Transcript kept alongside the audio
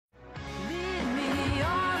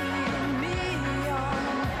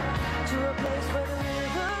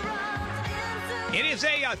It is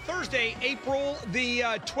a Thursday, April the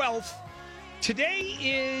 12th. Today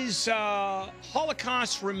is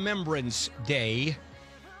Holocaust Remembrance Day.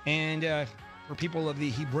 And for people of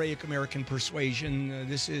the Hebraic American persuasion,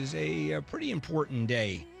 this is a pretty important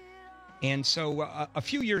day. And so a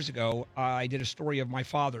few years ago, I did a story of my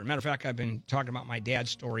father. Matter of fact, I've been talking about my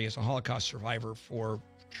dad's story as a Holocaust survivor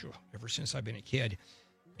ever since I've been a kid.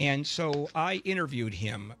 And so I interviewed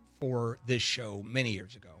him for this show many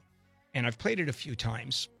years ago. And I've played it a few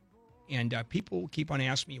times. And people keep on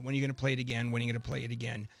asking me, when are you going to play it again? When are you going to play it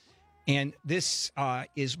again? And this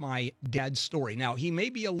is my dad's story. Now, he may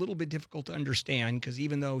be a little bit difficult to understand because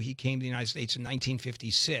even though he came to the United States in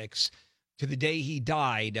 1956, to the day he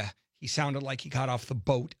died, he sounded like he got off the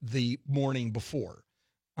boat the morning before.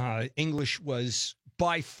 English was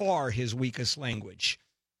by far his weakest language.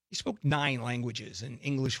 He spoke 9 languages, and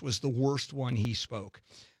English was the worst one he spoke.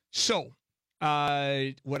 So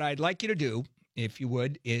what I'd like you to do, if you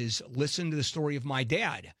would, is listen to the story of my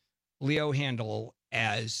dad, Leo Handel,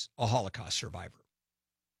 as a Holocaust survivor.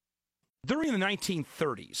 During the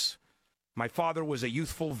 1930s, my father was a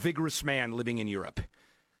youthful, vigorous man living in Europe.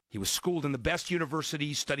 He was schooled in the best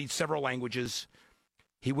universities, studied several languages.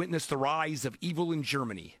 He witnessed the rise of evil in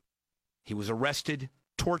Germany. He was arrested,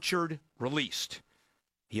 tortured, released.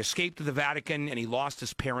 He escaped to the Vatican, and he lost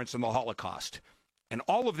his parents in the Holocaust. And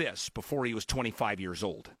all of this before he was 25 years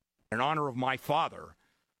old. In honor of my father,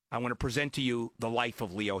 I want to present to you the life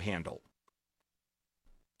of Leo Handel.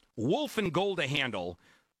 Wolf and Golda Handel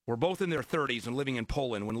were both in their 30s and living in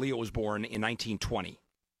Poland when Leo was born in 1920.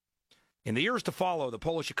 In the years to follow, the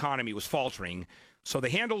Polish economy was faltering, so the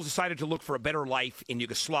Handels decided to look for a better life in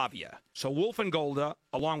Yugoslavia. So Wolf and Golda,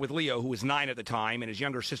 along with Leo, who was 9 at the time, and his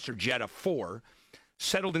younger sister Jetta, 4,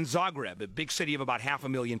 settled in Zagreb, a big city of about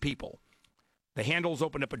 500,000 people. The Handels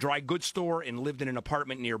opened up a dry goods store and lived in an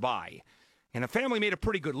apartment nearby. And the family made a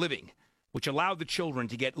pretty good living, which allowed the children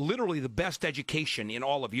to get literally the best education in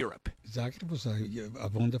all of Europe. Zagreb was a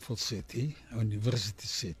wonderful city, a university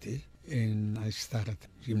city. And I started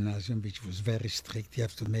gymnasium, which was very strict. You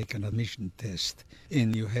have to make an admission test.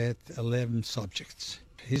 And you had 11 subjects: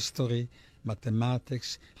 history,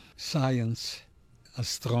 mathematics, science,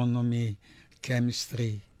 astronomy,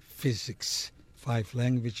 chemistry, physics, 5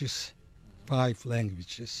 languages.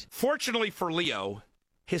 Fortunately for Leo,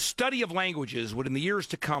 his study of languages would in the years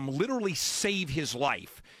to come literally save his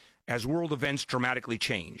life as world events dramatically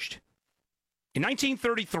changed. In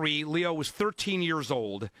 1933, Leo was 13 years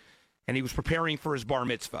old, and he was preparing for his bar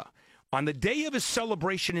mitzvah. On the day of his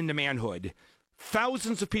celebration into manhood,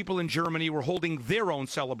 thousands of people in Germany were holding their own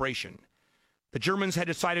celebration. The Germans had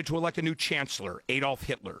decided to elect a new chancellor, Adolf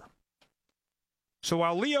Hitler. So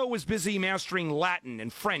while Leo was busy mastering Latin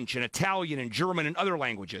and French and Italian and German and other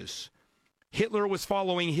languages, Hitler was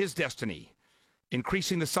following his destiny,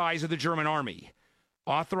 increasing the size of the German army,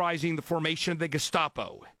 authorizing the formation of the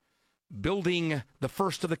Gestapo, building the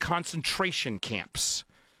first of the concentration camps.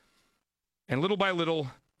 And little by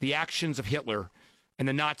little, the actions of Hitler and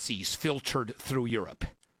the Nazis filtered through Europe.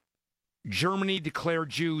 Germany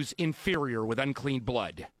declared Jews inferior with unclean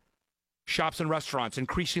blood. Shops and restaurants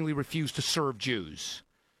increasingly refused to serve Jews.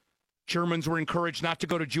 Germans were encouraged not to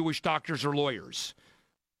go to Jewish doctors or lawyers.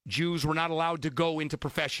 Jews were not allowed to go into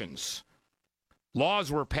professions.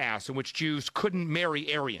 Laws were passed in which Jews couldn't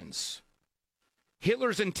marry Aryans.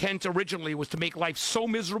 Hitler's intent originally was to make life so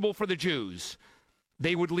miserable for the Jews,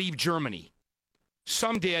 they would leave Germany.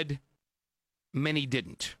 Some did, many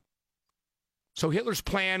didn't. So Hitler's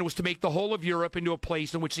plan was to make the whole of Europe into a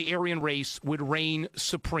place in which the Aryan race would reign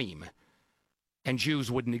supreme, and Jews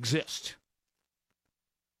wouldn't exist.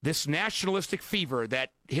 This nationalistic fever that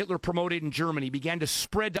Hitler promoted in Germany began to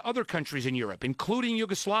spread to other countries in Europe, including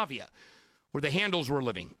Yugoslavia, where the Handels were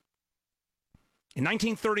living. In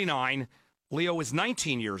 1939, Leo was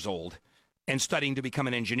 19 years old and studying to become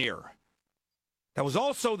an engineer. That was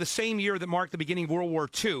also the same year that marked the beginning of World War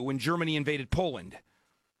II when Germany invaded Poland.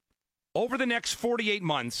 Over the next 48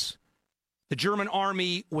 months, the German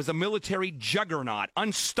army was a military juggernaut,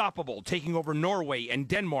 unstoppable, taking over Norway and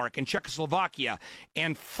Denmark and Czechoslovakia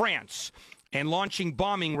and France and launching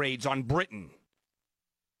bombing raids on Britain.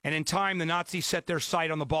 And in time, the Nazis set their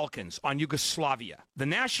sight on the Balkans, on Yugoslavia. The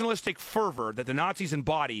nationalistic fervor that the Nazis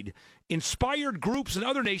embodied inspired groups in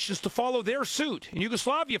other nations to follow their suit. In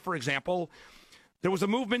Yugoslavia, for example, there was a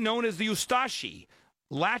movement known as the Ustashi,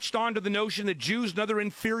 latched onto the notion that Jews and other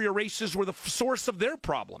inferior races were the source of their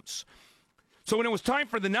problems. So when it was time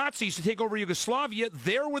for the Nazis to take over Yugoslavia,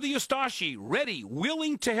 there were the Ustashi, ready,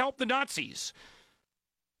 willing to help the Nazis.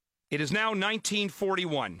 It is now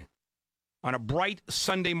 1941. On a bright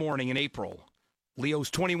Sunday morning in April,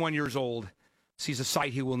 Leo's 21 years old, sees a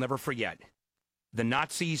sight he will never forget. The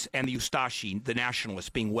Nazis and the Ustashi, the nationalists,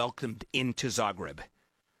 being welcomed into Zagreb.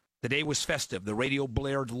 The day was festive. The radio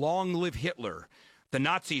blared, "Long live Hitler." The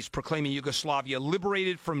Nazis proclaiming Yugoslavia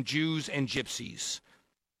liberated from Jews and gypsies.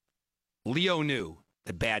 Leo knew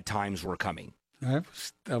that bad times were coming. I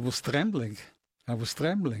was trembling.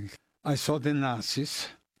 I saw the Nazis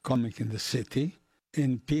coming in the city,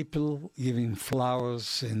 and people giving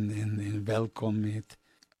flowers and welcome it.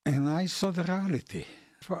 And I saw the reality.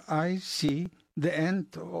 For I see the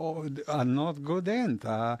end, a not good end,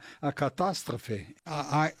 a catastrophe.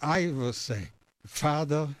 I will say,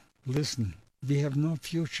 Father, listen, we have no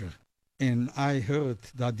future. And I heard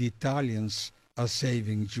that the Italians are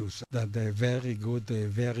saving Jews, that they're very good, they're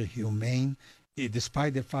very humane.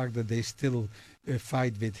 Despite the fact that they still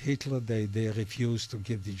fight with Hitler, they refuse to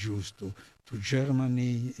give the Jews to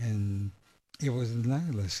Germany. And it was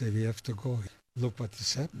nice. I said, we have to go. Look what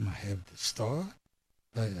is happening. I have the store,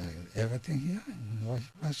 everything here.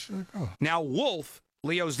 Why should I go? Now, Wolf,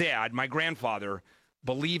 Leo's dad, my grandfather,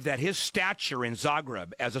 believed that his stature in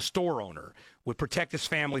Zagreb as a store owner would protect his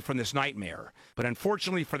family from this nightmare. But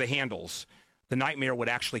unfortunately for the Handels, the nightmare would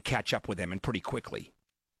actually catch up with them, and pretty quickly.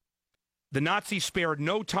 The Nazis spared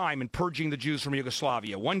no time in purging the Jews from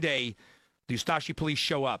Yugoslavia. One day, the Ustashi police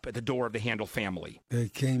show up at the door of the Handel family. They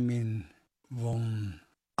came in one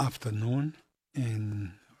afternoon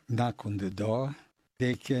and knocked on the door.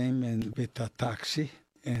 They came in with a taxi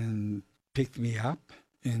and picked me up,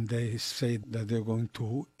 and they said that they're going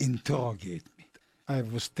to interrogate me. I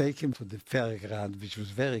was taken to the Fairgrad, which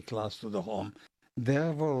was very close to the home.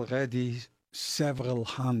 There were already several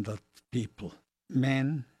hundred people,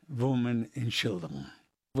 men, women, and children.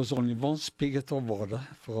 There was only one spigot of water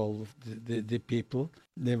for all of the people.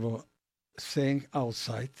 They were staying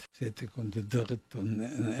outside, sitting on the dirt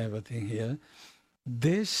and everything here.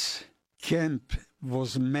 This camp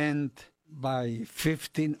was meant by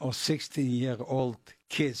 15 or 16-year-old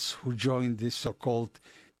kids who joined this so-called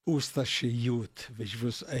Ustashi youth, which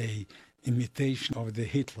was a imitation of the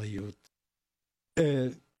Hitler youth.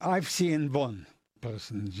 I've seen one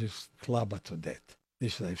person just clobbered to death.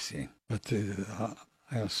 This I've seen. But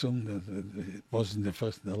I assume that it wasn't the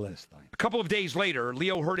first and the last time. A couple of days later,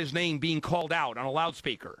 Leo heard his name being called out on a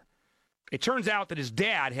loudspeaker. It turns out that his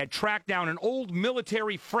dad had tracked down an old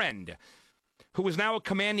military friend who was now a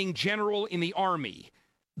commanding general in the army.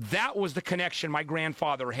 That was the connection my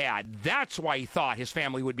grandfather had. That's why he thought his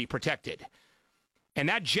family would be protected. And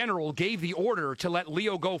that general gave the order to let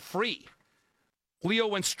Leo go free. Leo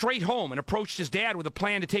went straight home and approached his dad with a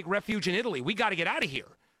plan to take refuge in Italy. We got to get out of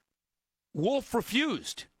here. Wolf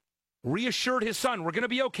refused, reassured his son, we're going to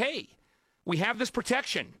be okay. We have this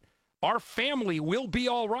protection. Our family will be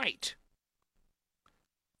all right.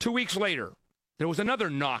 2 weeks later, there was another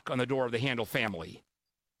knock on the door of the Handel family.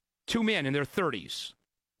 Two men in their 30s,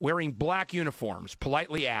 wearing black uniforms,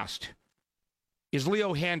 politely asked, "Is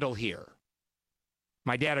Leo Handel here?"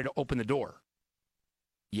 My dad had opened the door.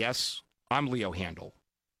 "Yes, I'm Leo Handel."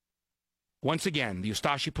 Once again, the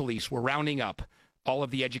Ustashi police were rounding up all of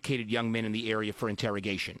the educated young men in the area for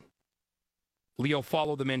interrogation. Leo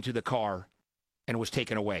followed them into the car and was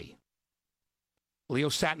taken away. Leo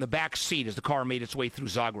sat in the back seat as the car made its way through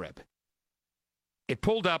Zagreb. It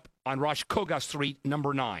pulled up on Rosh Koga Street,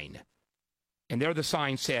 number 9. And there the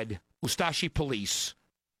sign said, Ustashi Police,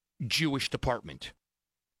 Jewish Department.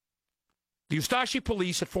 The Ustashi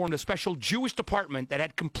police had formed a special Jewish department that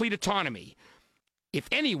had complete autonomy. If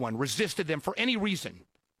anyone resisted them for any reason,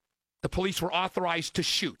 the police were authorized to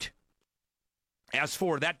shoot. As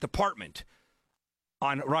for that department,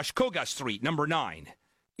 on Rosh Koga Street, number 9,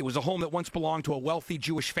 it was a home that once belonged to a wealthy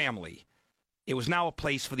Jewish family. It was now a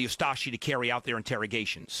place for the Ustashi to carry out their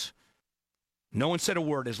interrogations. No one said a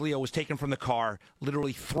word as Leo was taken from the car,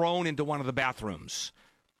 literally thrown into one of the bathrooms.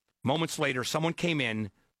 Moments later, someone came in,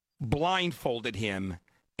 blindfolded him,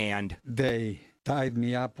 and they tied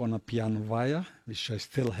me up on a piano wire, which I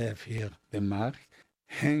still have here, the mark,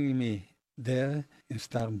 hanging me there and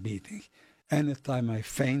started beating. Anytime I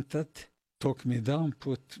fainted, took me down,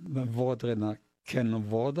 put my water in a can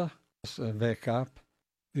of water, wake up.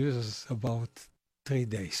 It was about 3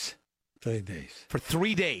 days. 3 days. For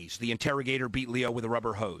 3 days, the interrogator beat Leo with a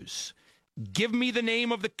rubber hose. "Give me the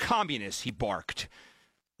name of the communists," he barked.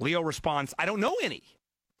 Leo responds, "I don't know any."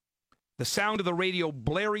 The sound of the radio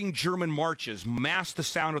blaring German marches masked the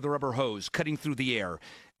sound of the rubber hose cutting through the air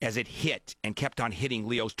as it hit and kept on hitting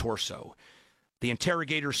Leo's torso. The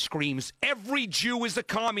interrogator screams, "Every Jew is a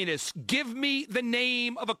communist. Give me the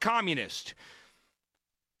name of a communist."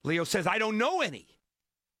 Leo says, "I don't know any."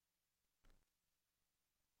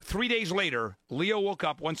 3 days later, Leo woke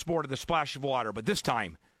up once more to the splash of water, but this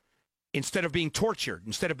time, instead of being tortured,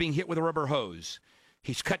 instead of being hit with a rubber hose,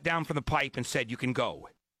 he's cut down from the pipe and said, "You can go."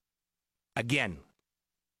 Again,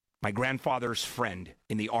 my grandfather's friend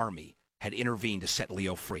in the army had intervened to set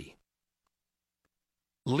Leo free.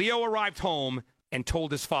 Leo arrived home and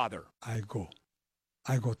told his father, I go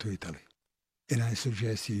to Italy, and I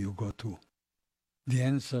suggest you go too. The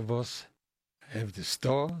answer was, I have the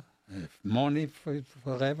store, I have money for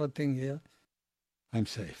everything here, I'm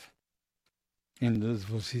safe. And this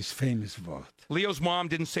was his famous word. Leo's mom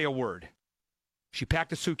didn't say a word. She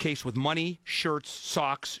packed a suitcase with money, shirts,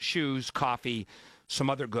 socks, shoes, coffee, some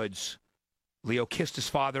other goods. Leo kissed his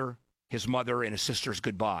father, his mother, and his sisters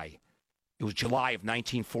goodbye. It was July of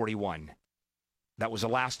 1941. That was the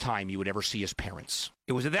last time he would ever see his parents.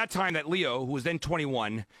 It was at that time that Leo, who was then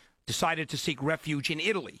 21, decided to seek refuge in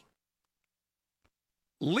Italy.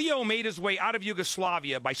 Leo made his way out of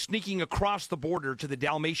Yugoslavia by sneaking across the border to the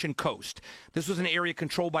Dalmatian coast. This was an area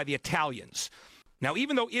controlled by the Italians. Now,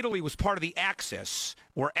 even though Italy was part of the Axis,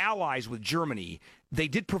 or allies with Germany, they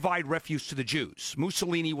did provide refuge to the Jews.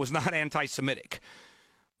 Mussolini was not anti-Semitic.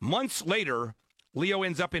 Months later, Leo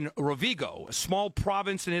ends up in Rovigo, a small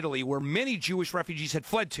province in Italy where many Jewish refugees had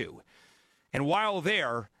fled to. And while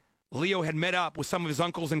there, Leo had met up with some of his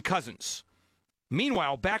uncles and cousins.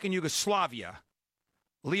 Meanwhile, back in Yugoslavia,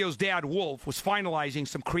 Leo's dad, Wolf, was finalizing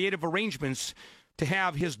some creative arrangements to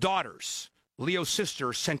have his daughters, Leo's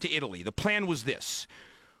sister, sent to Italy. The plan was this.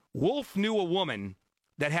 Wolf knew a woman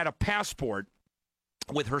that had a passport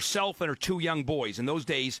with herself and her two young boys. In those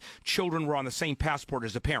days, children were on the same passport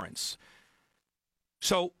as the parents.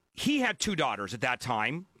 So he had two daughters at that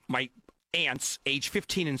time, my aunts, age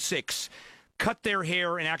 15 and 6, cut their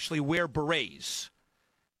hair and actually wear berets.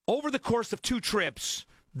 Over the course of 2 trips,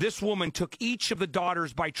 this woman took each of the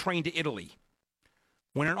daughters by train to Italy.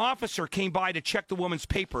 When an officer came by to check the woman's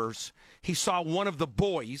papers, he saw one of the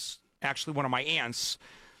boys, actually one of my aunts,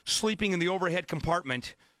 sleeping in the overhead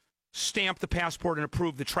compartment, stamped the passport and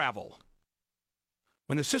approved the travel.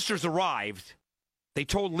 When the sisters arrived, they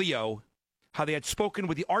told Leo how they had spoken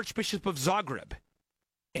with the Archbishop of Zagreb,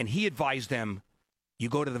 and he advised them, you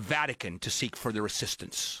go to the Vatican to seek further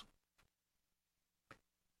assistance.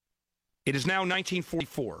 It is now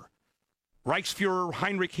 1944. Reichsfuhrer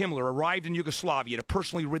Heinrich Himmler arrived in Yugoslavia to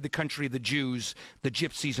personally rid the country of the Jews, the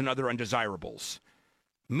Gypsies, and other undesirables.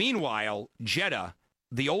 Meanwhile, Jeddah,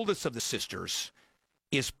 the oldest of the sisters,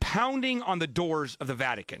 is pounding on the doors of the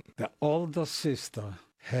Vatican. The older sister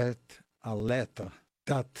had a letter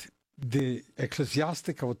that the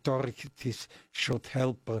ecclesiastical authorities should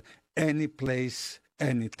help her any place,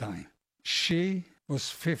 anytime. She was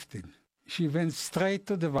 15. She went straight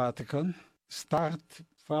to the Vatican,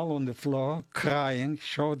 fell on the floor, crying,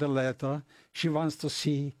 showed the letter. She wants to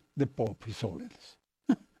see the Pope, His Holiness.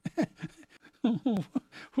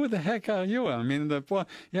 Who the heck are you? I mean,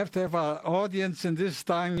 you have to have an audience in this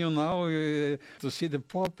time, to see the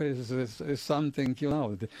Pope is something,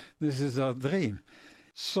 this is a dream.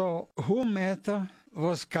 So who met her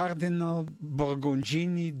was Cardinal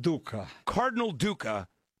Borgoncini Duca. Cardinal Duca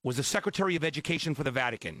was the Secretary of Education for the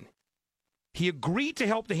Vatican. He agreed to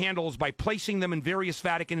help the Handels by placing them in various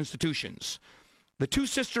Vatican institutions. The two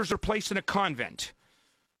sisters are placed in a convent.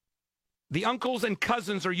 The uncles and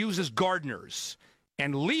cousins are used as gardeners.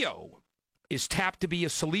 And Leo is tapped to be a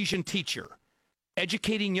Salesian teacher,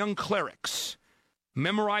 educating young clerics,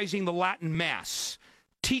 memorizing the Latin Mass,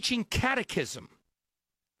 teaching catechism.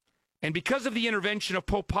 And because of the intervention of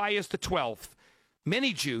Pope Pius XII,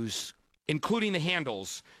 many Jews, including the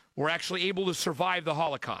Handels, were actually able to survive the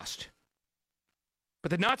Holocaust. But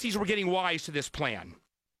the Nazis were getting wise to this plan.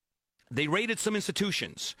 They raided some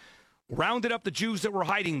institutions, rounded up the Jews that were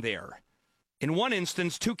hiding there. In one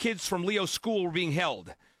instance, 2 kids from Leo's school were being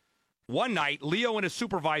held. One night, Leo and his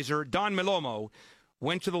supervisor, Don Melomo,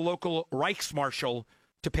 went to the local Reichsmarshal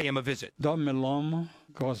to pay him a visit. Don Melomo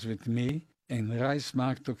goes with me, and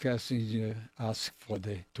Reichsmarschall asked for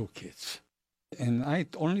the 2 kids. And I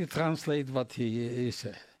only translate what he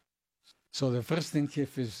said. So the first thing,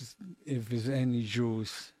 if there's any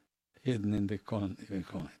Jews hidden in the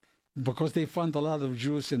convent, because they found a lot of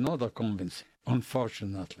Jews in other convents,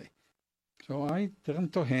 unfortunately. So I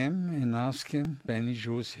turned to him and asked him if any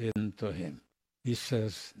Jews hidden to him. He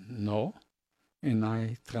says, no, and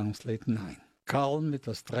I translate 9. Calm with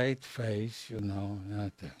a straight face, I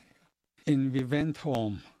tell you. And we went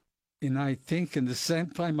home. And I think in the same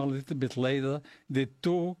time, a little bit later, the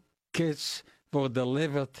 2 kids were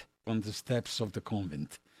delivered on the steps of the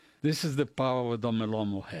convent. This is the power Don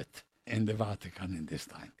Melomo had. in the Vatican in this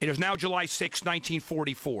time. It is now July 6,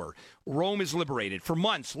 1944. Rome is liberated. For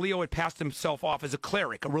months, Leo had passed himself off as a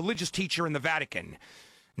cleric, a religious teacher in the Vatican.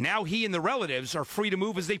 Now he and the relatives are free to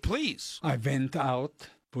move as they please. I went out,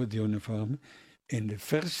 put the uniform, and the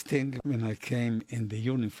first thing when I came in the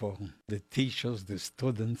uniform, the teachers, the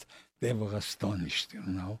students, they were astonished, you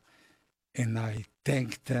know. And I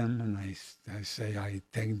thanked them, and I say I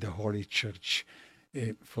thank the Holy Church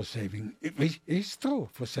for saving, it's true,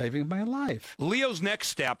 for saving my life. Leo's next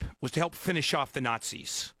step was to help finish off the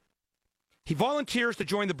Nazis. He volunteers to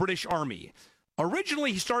join the British Army.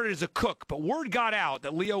 Originally, he started as a cook, but word got out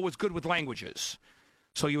that Leo was good with languages.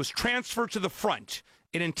 So he was transferred to the front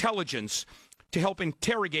in intelligence to help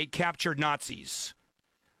interrogate captured Nazis.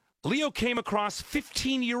 Leo came across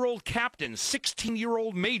 15-year-old captains,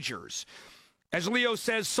 16-year-old majors. As Leo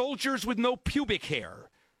says, soldiers with no pubic hair.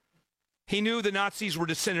 He knew the Nazis were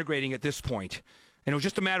disintegrating at this point, and it was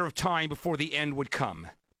just a matter of time before the end would come.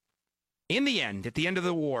 In the end, at the end of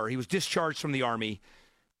the war, he was discharged from the army.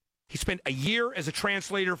 He spent a year as a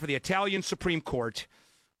translator for the Italian Supreme Court,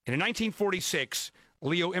 and in 1946,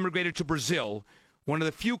 Leo immigrated to Brazil, one of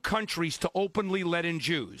the few countries to openly let in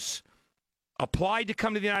Jews. Applied to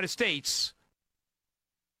come to the United States,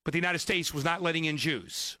 but the United States was not letting in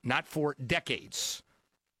Jews, not for decades.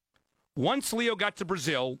 Once Leo got to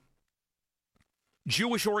Brazil,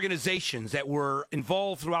 Jewish organizations that were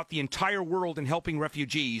involved throughout the entire world in helping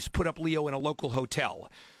refugees put up Leo in a local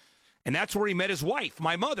hotel. And that's where he met his wife,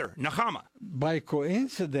 my mother, Nechama. By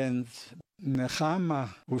coincidence, Nechama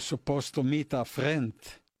was supposed to meet a friend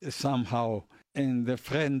somehow, and the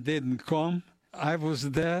friend didn't come. I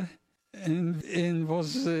was there, and it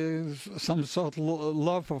was some sort of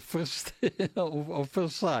love of first, of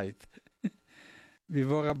first sight. We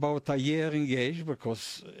were about a year engaged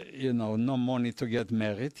because, you know, no money to get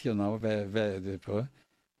married, you know. We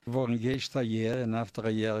were engaged a year, and after a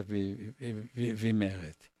year we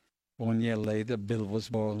married. 1 year later, Bill was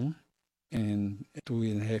born, and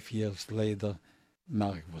 2.5 years later,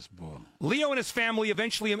 Mark was born. Leo and his family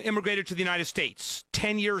eventually immigrated to the United States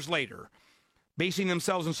 10 years later, basing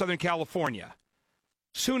themselves in Southern California.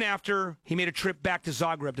 Soon after, he made a trip back to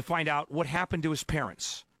Zagreb to find out what happened to his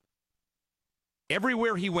parents.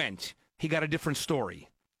 Everywhere he went, he got a different story.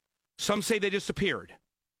 Some say they disappeared.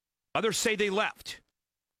 Others say they left.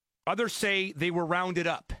 Others say they were rounded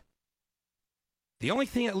up. The only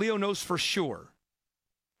thing that Leo knows for sure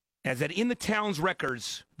is that in the town's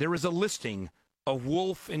records, there is a listing of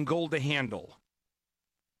Wolf and Golda Handel.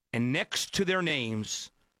 And next to their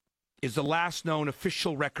names is the last known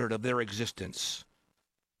official record of their existence.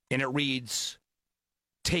 And it reads,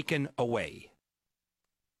 taken away.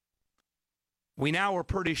 We now are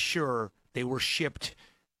pretty sure they were shipped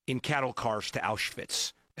in cattle cars to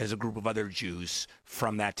Auschwitz, as a group of other Jews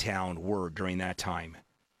from that town were during that time.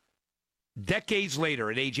 Decades later,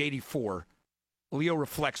 at age 84, Leo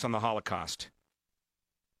reflects on the Holocaust,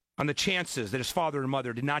 on the chances that his father and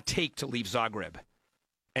mother did not take to leave Zagreb,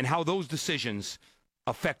 and how those decisions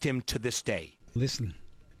affect him to this day. Listen,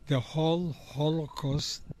 the whole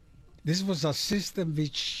Holocaust, this was a system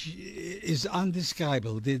which is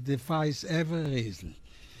undescribable. It defies every reason.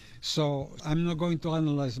 So I'm not going to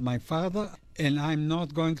analyze my father, and I'm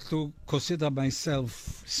not going to consider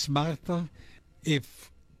myself smarter.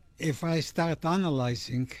 If I start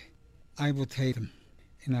analyzing, I would hate him,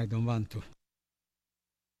 and I don't want to.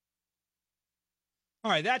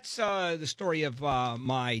 All right, that's the story of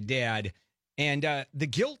my dad and the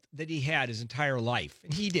guilt that he had his entire life.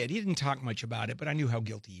 And he did. He didn't talk much about it, but I knew how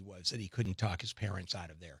guilty he was that he couldn't talk his parents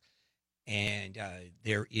out of there. And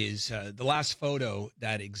there is the last photo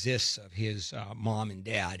that exists of his mom and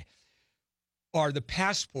dad are the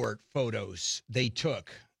passport photos they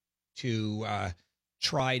took to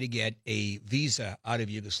try to get a visa out of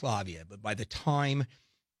Yugoslavia. But by the time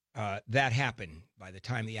that happened, by the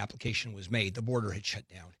time the application was made, the border had shut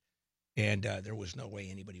down, and there was no way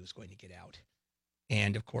anybody was going to get out.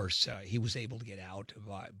 And, of course, he was able to get out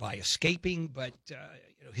by escaping, but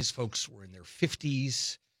his folks were in their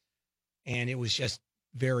 50s, and it was just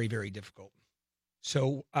very, very difficult.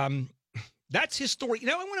 So that's his story.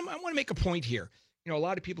 I want to make a point here. A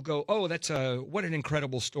lot of people go, oh, what an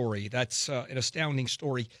incredible story. That's an astounding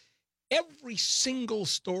story. Every single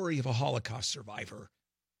story of a Holocaust survivor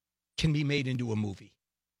can be made into a movie.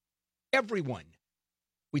 Everyone.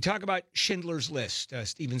 We talk about Schindler's List,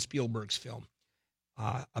 Steven Spielberg's film,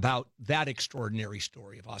 about that extraordinary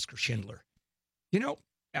story of Oskar Schindler.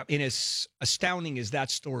 And as astounding as that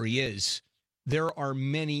story is, there are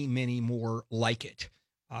many, many more like it.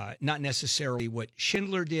 Not necessarily what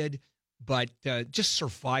Schindler did, but just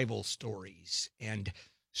survival stories and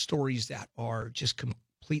stories that are just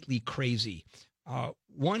completely crazy.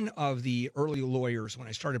 One of the early lawyers, when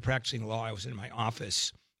I started practicing law, I was in my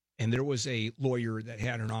office, and there was a lawyer that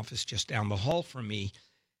had an office just down the hall from me.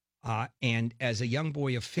 And as a young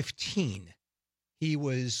boy of 15, he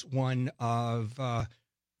was one of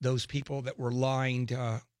those people that were lined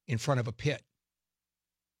in front of a pit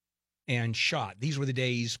and shot. These were the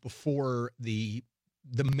days before the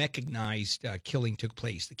mechanized killing took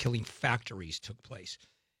place, the killing factories took place.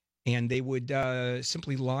 And they would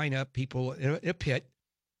simply line up people in a pit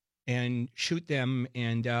and shoot them.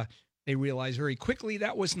 And they realized very quickly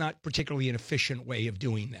that was not particularly an efficient way of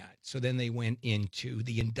doing that. So then they went into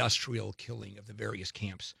the industrial killing of the various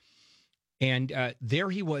camps. And there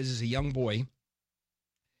he was as a young boy.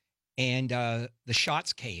 And the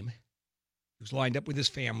shots came. He was lined up with his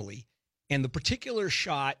family. And the particular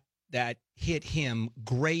shot that hit him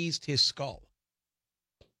grazed his skull.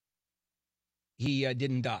 He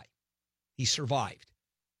didn't die. He survived.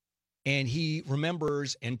 And he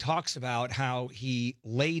remembers and talks about how he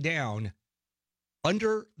lay down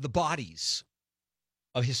under the bodies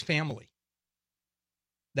of his family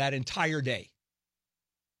that entire day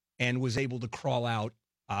and was able to crawl out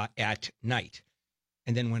at night,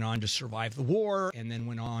 and then went on to survive the war, and then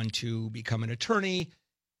went on to become an attorney.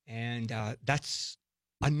 And that's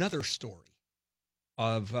another story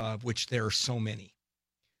of which there are so many.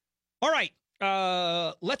 All right.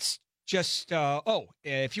 Let's just,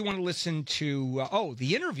 if you want to listen to,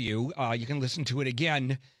 the interview, you can listen to it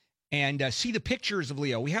again and see the pictures of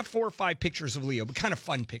Leo. We have 4 or 5 pictures of Leo, but kind of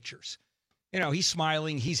fun pictures. You know, he's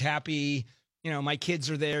smiling, he's happy. You know, my kids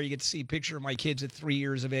are there. You get to see a picture of my kids at 3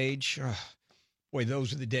 years of age. Boy,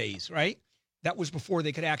 those are the days, right? That was before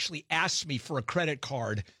they could actually ask me for a credit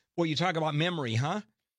card. Boy, you talk about memory, huh?